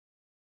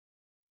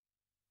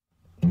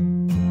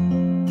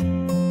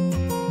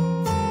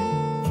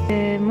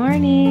Good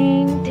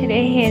morning!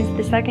 Today is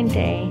the second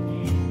day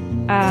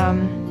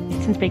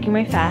since breaking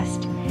my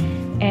fast,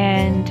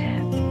 and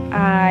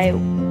I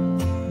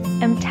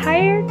am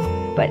tired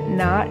but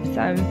not,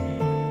 so I've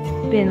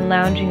been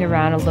lounging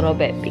around a little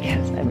bit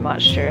because I'm not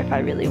sure if I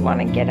really want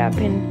to get up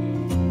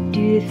and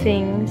do the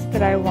things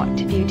that I want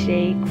to do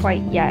today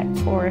quite yet,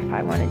 or if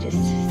I want to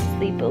just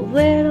sleep a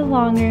little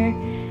longer.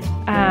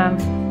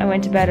 I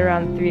went to bed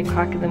around 3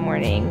 o'clock in the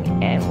morning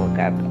and woke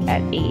up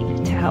at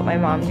 8 to help my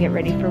mom get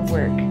ready for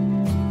work.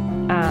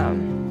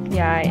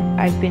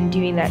 I've been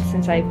doing that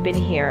since I've been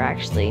here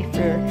actually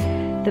for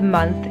the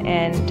month,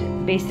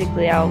 and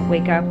basically I'll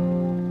wake up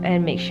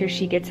and make sure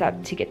she gets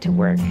up to get to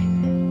work.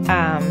 And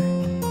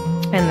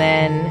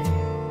then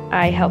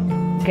I help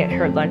get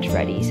her lunch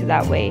ready so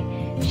that way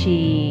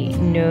she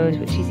knows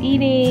what she's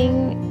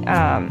eating.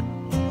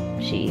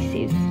 She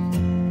saves,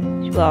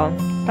 well,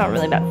 it's not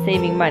really about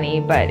saving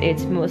money, but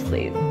it's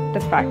mostly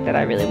the fact that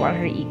I really want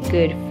her to eat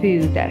good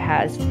food that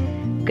has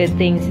good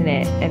things in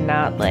it and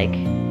not like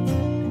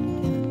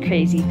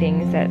crazy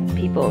things that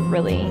people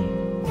really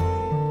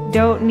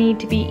don't need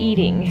to be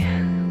eating,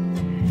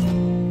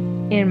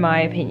 in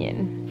my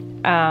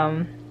opinion.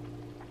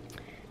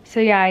 So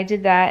yeah, I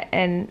did that,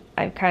 and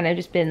I've kind of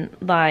just been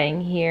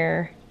lying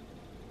here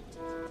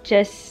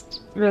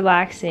just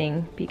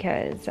relaxing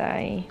because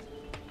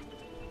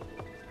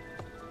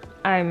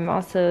I'm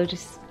also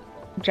just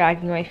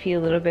dragging my feet a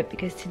little bit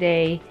because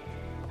today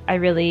I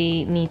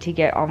really need to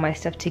get all my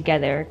stuff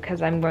together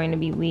because I'm going to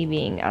be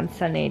leaving on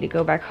Sunday to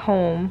go back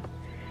home.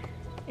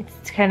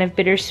 It's kind of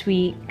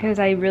bittersweet because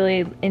I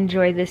really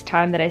enjoyed this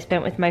time that I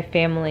spent with my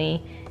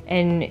family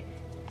and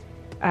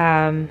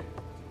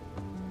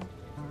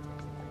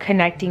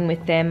connecting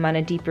with them on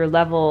a deeper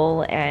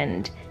level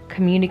and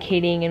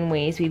communicating in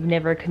ways we've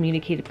never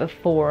communicated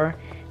before.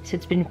 So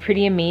it's been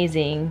pretty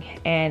amazing,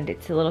 and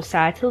it's a little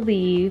sad to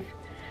leave,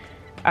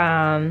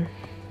 but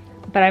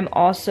I'm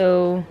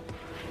also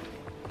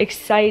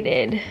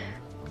excited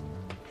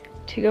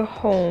to go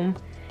home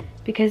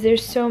because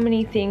there's so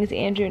many things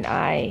Andrew and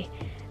I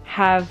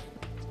have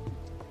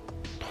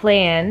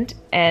planned,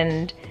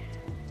 and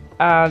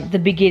the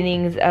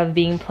beginnings of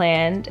being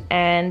planned,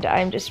 and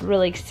I'm just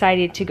really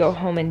excited to go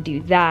home and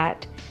do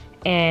that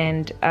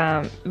and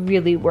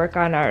really work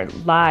on our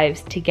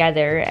lives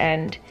together.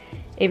 And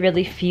it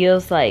really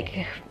feels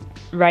like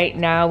right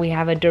now we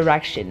have a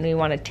direction we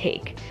want to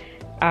take,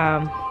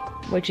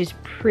 which is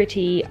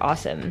pretty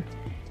awesome.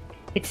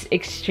 It's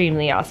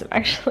extremely awesome,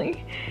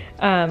 actually.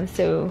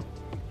 So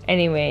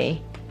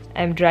anyway,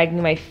 I'm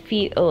dragging my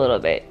feet a little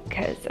bit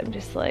because I'm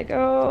just like,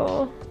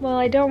 oh, well,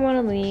 I don't want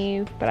to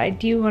leave, but I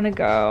do want to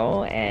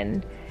go,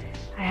 and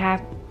I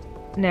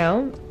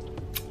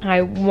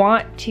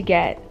want to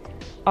get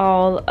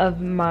all of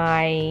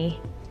my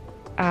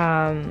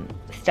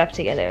stuff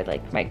together,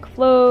 like my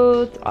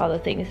clothes, all the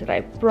things that I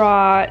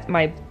brought,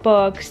 my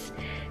books.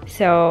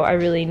 So I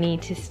really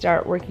need to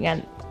start working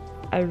on,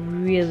 I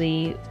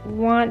really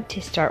want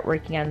to start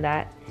working on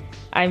that.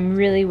 I'm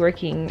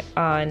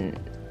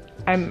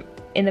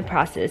in the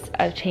process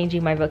of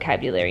changing my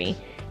vocabulary,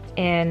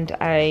 and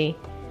I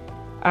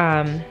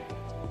am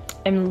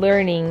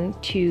learning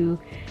to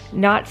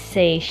not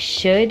say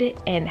should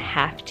and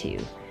have to.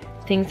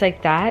 Things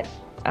like that.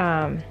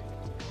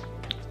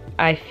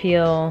 I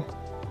feel,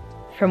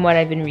 from what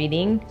I've been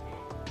reading,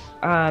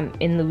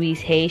 in Louise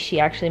Hay, she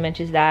actually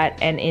mentions that,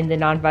 and in the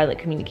Nonviolent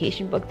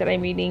Communication book that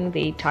I'm reading,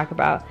 they talk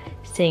about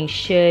saying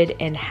should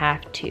and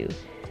have to.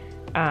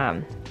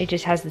 It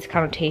just has this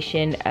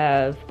connotation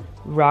of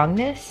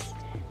wrongness,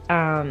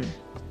 and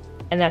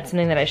that's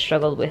something that I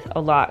struggled with a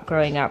lot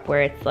growing up,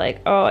 where it's like,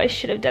 oh, I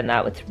should have done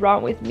that, what's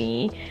wrong with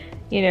me,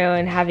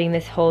 and having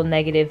this whole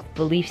negative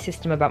belief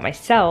system about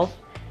myself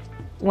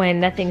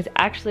when nothing's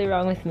actually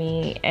wrong with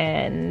me,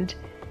 and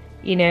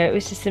it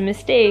was just a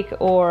mistake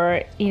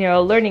or a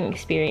learning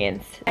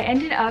experience. I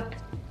ended up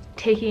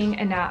taking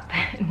a nap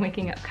and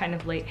waking up kind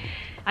of late.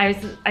 I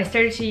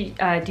started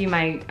to do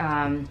my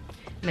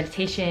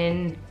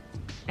meditation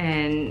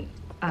and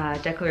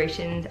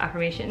declarations,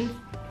 affirmations,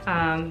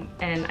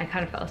 and I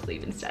kind of fell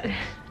asleep instead.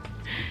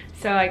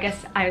 So I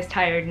guess I was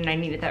tired and I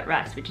needed that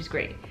rest, which is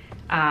great.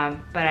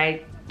 But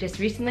I just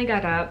recently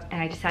got up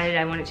and I decided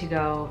I wanted to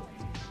go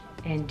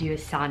and do a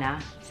sauna.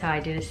 So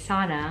I did a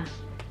sauna,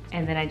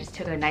 and then I just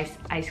took a nice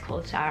ice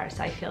cold shower,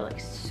 so I feel like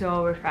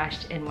so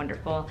refreshed and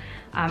wonderful.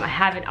 I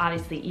haven't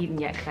obviously eaten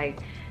yet because I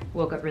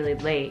woke up really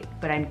late,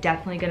 but I'm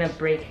definitely gonna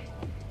break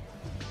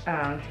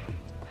my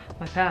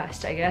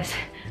fast, I guess,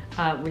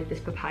 with this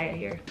papaya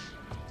here.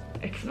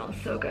 It smells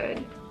so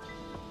good.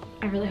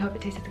 I really hope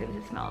it tastes as good as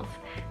it smells.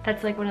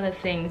 That's like one of the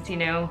things,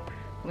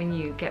 when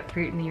you get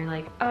fruit and you're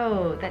like,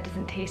 oh, that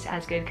doesn't taste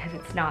as good because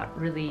it's not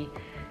really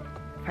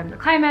from the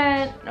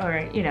climate,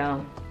 or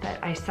but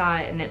I saw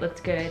it and it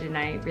looked good and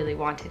I really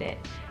wanted it.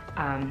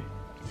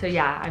 So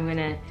yeah, I'm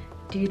gonna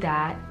do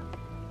that,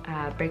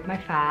 break my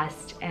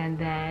fast, and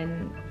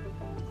then,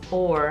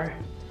 or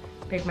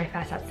break my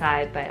fast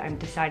outside, but I'm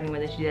deciding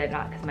whether to do that or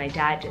not because my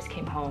dad just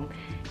came home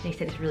and he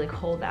said it's really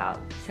cold out.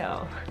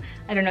 So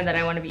I don't know that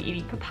I want to be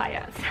eating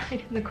papaya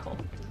outside in the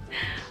cold.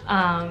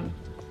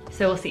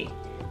 So we'll see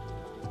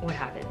what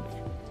happens.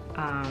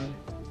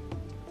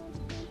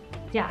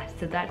 Yeah,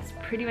 so that's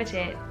pretty much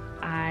it.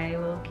 I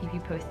will keep you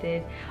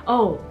posted.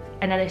 Oh,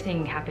 another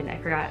thing happened, I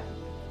forgot.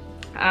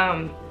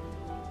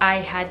 I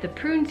had the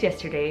prunes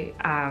yesterday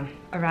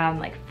around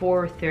like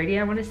 4:30,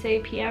 I want to say,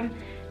 p.m.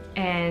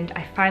 And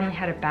I finally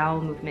had a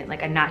bowel movement,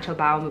 like a natural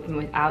bowel movement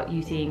without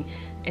using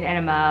an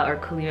enema or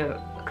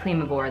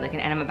Kalima board, like an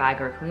enema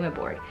bag or a Kalima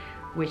board,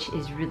 which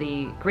is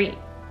really great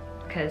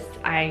because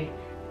I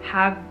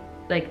have,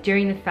 like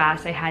during the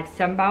fast, I had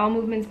some bowel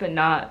movements, but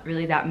not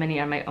really that many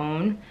on my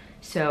own.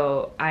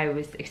 So I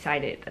was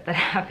excited that that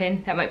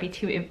happened. That might be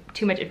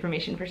too much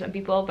information for some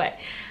people, but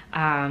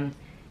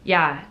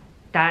yeah,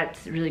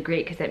 that's really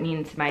great because that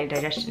means my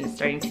digestion is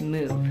starting to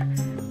move,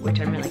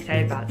 which I'm really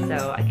excited about.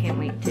 So I can't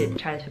wait to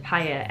try this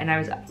papaya. And I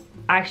was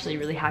actually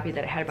really happy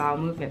that I had a bowel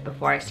movement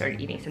before I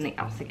started eating something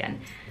else again,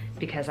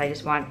 because I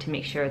just want to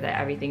make sure that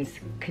everything's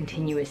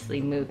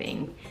continuously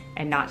moving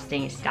and not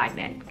staying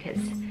stagnant, because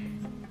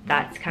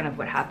that's kind of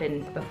what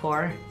happened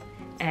before.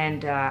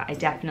 And I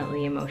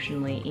definitely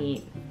emotionally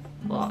eat,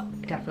 well,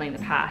 definitely in the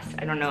past.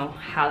 I don't know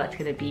how that's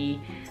gonna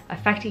be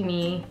affecting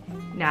me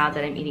now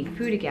that I'm eating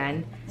food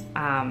again,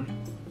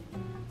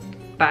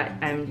 but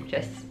I'm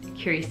just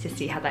curious to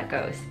see how that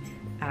goes.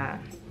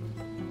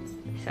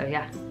 So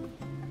yeah.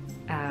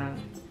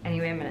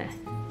 Anyway, I'm gonna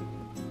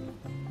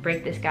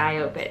break this guy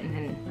open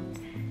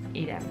and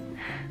eat him.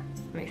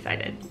 I'm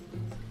excited.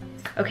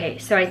 Okay,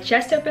 so I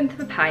just opened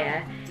the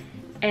papaya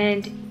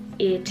and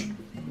it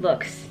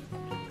looks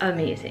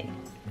amazing.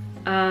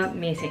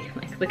 Amazing.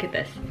 Like, look at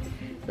this.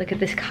 Look at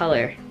this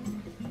color.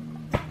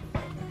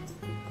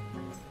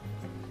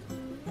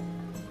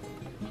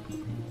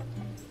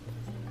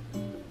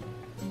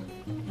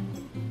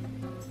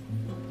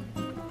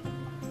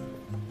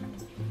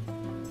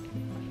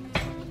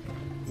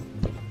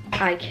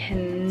 I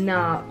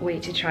cannot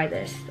wait to try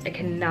this. I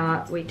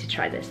cannot wait to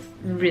try this,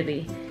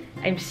 really.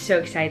 I'm so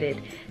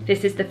excited.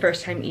 This is the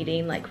first time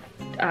eating like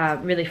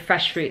really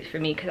fresh fruit for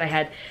me because I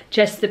had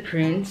just the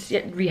prunes,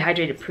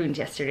 rehydrated prunes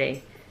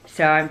yesterday.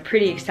 So I'm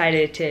pretty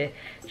excited to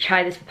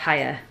try this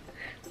papaya.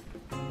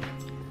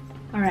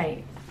 All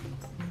right.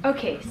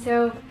 Okay,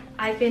 so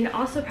I've been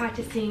also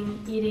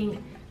practicing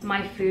eating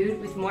my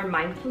food with more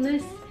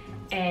mindfulness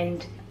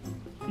and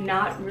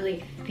not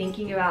really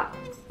thinking about,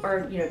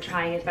 or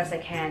trying as best I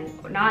can,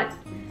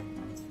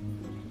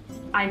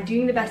 I'm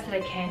doing the best that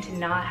I can to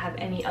not have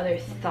any other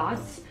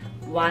thoughts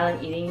while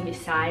I'm eating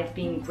besides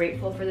being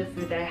grateful for the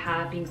food that I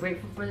have, being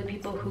grateful for the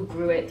people who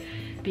grew it,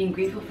 being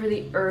grateful for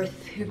the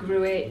earth who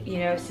grew it,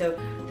 so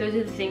those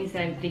are the things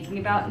that I'm thinking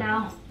about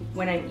now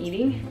when I'm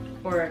eating,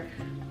 or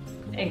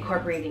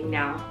incorporating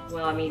now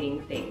while I'm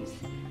eating things.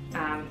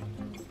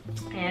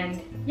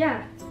 And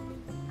yeah,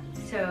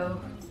 so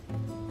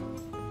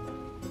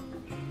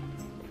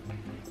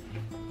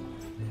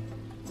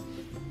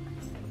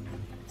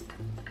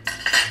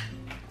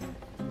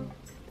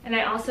and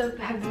I also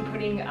have been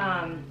putting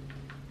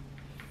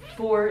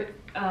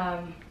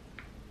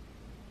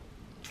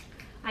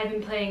I've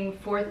been playing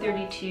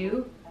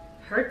 432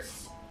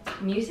 hertz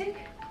music,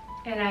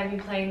 and I've been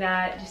playing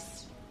that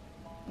just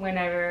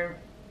whenever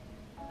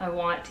I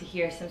want to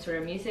hear some sort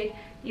of music.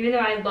 Even though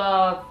I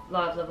love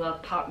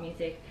pop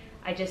music,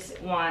 I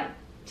just want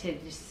to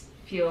just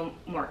feel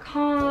more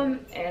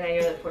calm, and I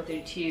know that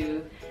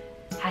 432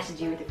 has to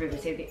do with the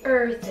frequency of the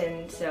earth,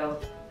 and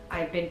so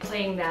I've been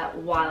playing that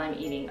while I'm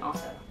eating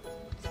also.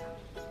 So,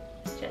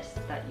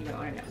 just that you don't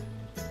want to know.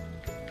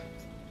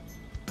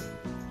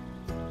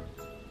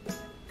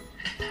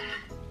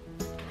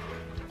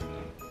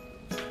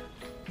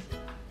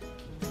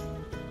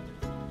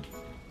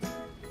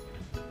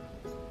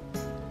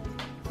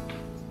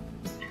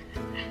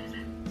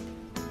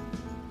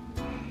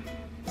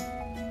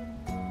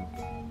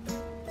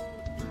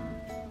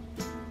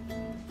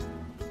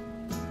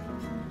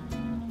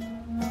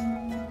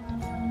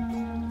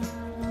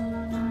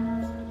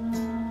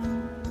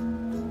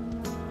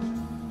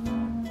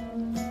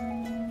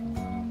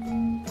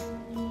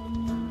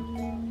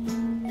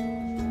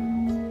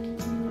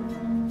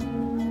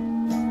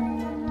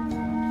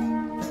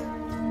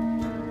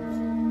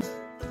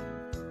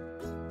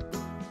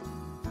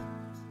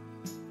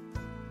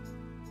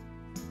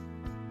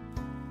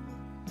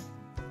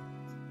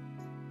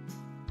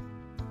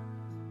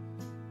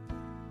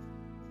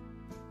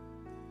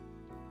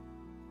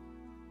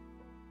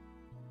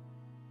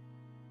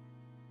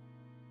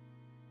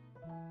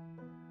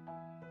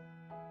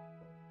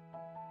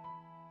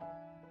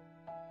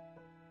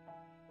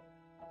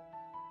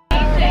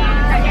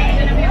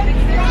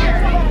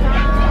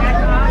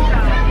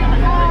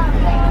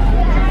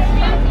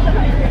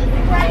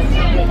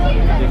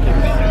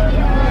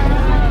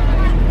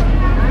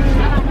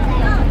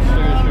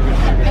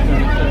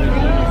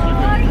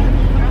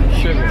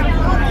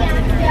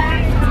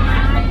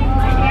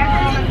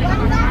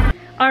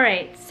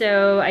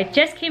 So I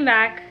just came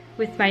back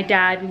with my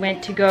dad. We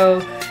went to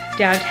go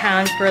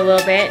downtown for a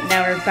little bit.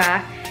 Now we're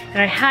back.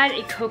 And I had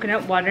a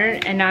coconut water,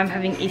 and now I'm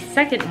having a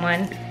second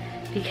one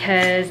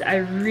because I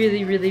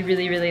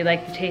really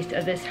like the taste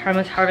of this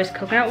Harmless Harvest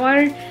coconut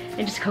water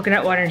and just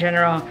coconut water in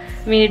general.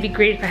 I mean, it'd be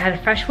great if I had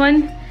a fresh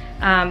one,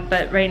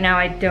 but right now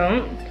I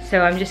don't.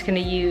 So I'm just gonna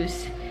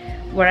use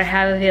what I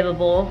have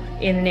available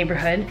in the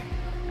neighborhood.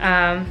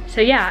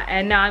 So yeah,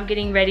 and now I'm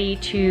getting ready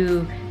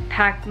to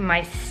pack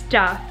my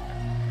stuff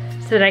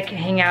so that I can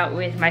hang out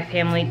with my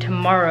family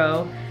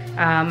tomorrow.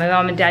 My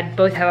mom and dad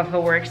both have off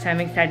of work, so I'm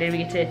excited.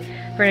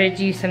 We're gonna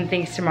do some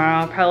things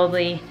tomorrow. I'll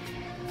probably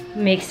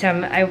make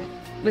some,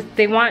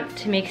 they want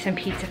to make some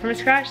pizza from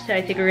scratch, so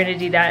I think we're gonna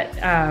do that.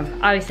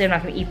 Obviously I'm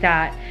not gonna eat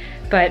that,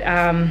 but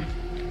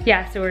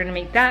yeah, so we're gonna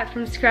make that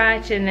from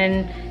scratch, and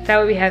then that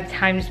way we have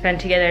time to spend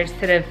together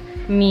instead of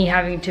me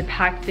having to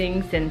pack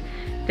things, and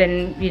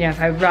then, you know,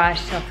 if I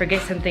rush, I'll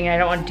forget something. I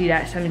don't want to do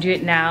that, so I'm gonna do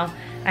it now.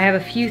 I have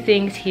a few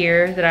things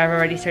here that I've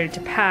already started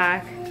to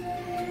pack.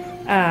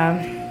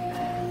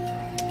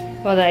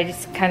 Well, that I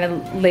just kind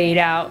of laid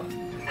out.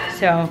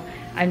 So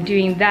I'm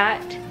doing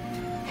that.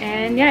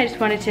 And yeah, I just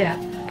wanted to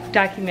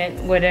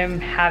document what I'm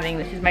having.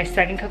 This is my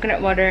second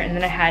coconut water, and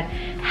then I had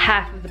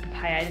half of the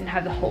papaya. I didn't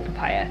have the whole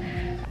papaya.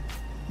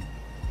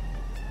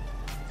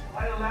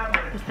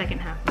 The second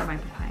half of my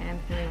papaya. I'm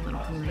feeling a little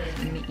hungry,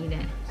 so I'm gonna eat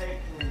it.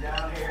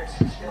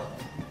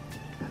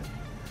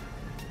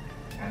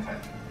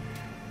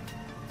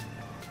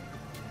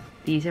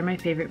 These are my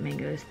favorite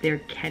mangoes. They're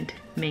Kent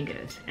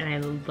mangoes, and I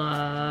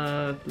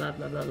love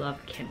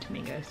Kent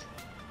mangoes.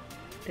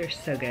 They're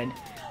so good.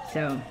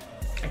 So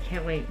I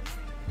can't wait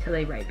till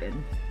they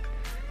ripen,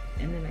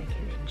 and then I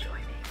can enjoy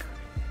mangoes.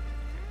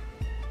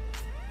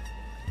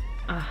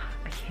 Ah,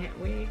 I can't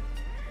wait.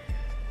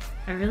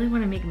 I really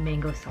want to make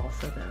mango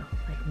salsa though.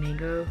 Like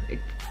mango,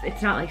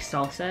 it's not like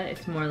salsa.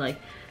 It's more like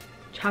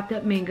chopped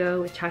up mango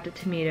with chopped up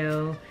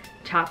tomato,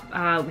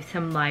 with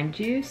some lime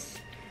juice,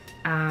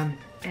 and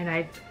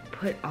I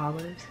put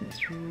olives, and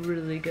it's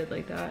really good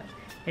like that,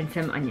 and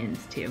some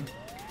onions too.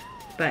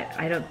 But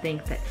I don't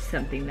think that's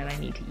something that I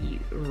need to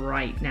eat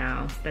right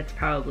now. That's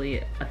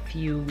probably a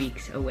few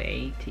weeks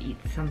away to eat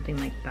something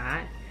like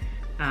that.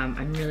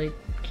 I'm really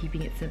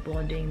keeping it simple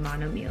and doing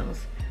mono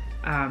meals,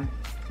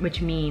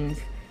 which means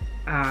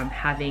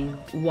having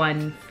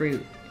one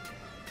fruit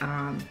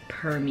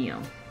per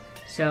meal.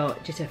 So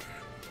just a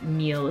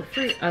meal of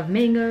fruit, of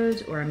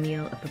mangoes, or a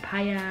meal of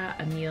papaya,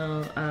 a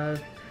meal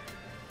of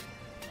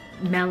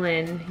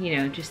melon, you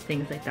know, just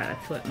things like that.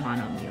 That's what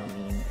mono meal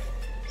means.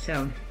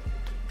 So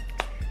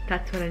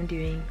that's what I'm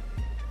doing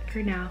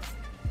for now,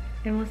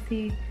 and we'll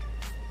see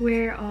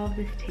where all of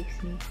this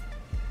takes me.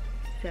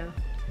 So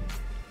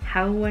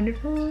have a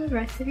wonderful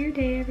rest of your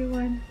day,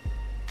 everyone,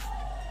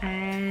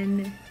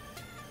 and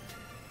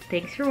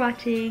thanks for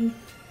watching.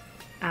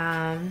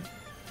 And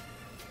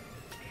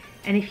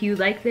if you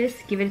like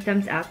this, give it a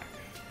thumbs up,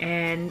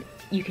 and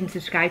you can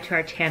subscribe to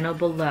our channel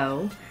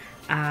below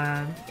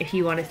if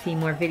you want to see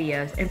more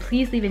videos. And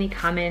please leave any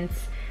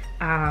comments,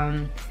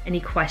 any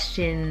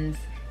questions,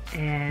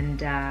 and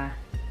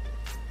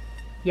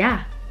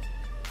yeah,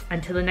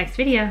 until the next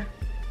video.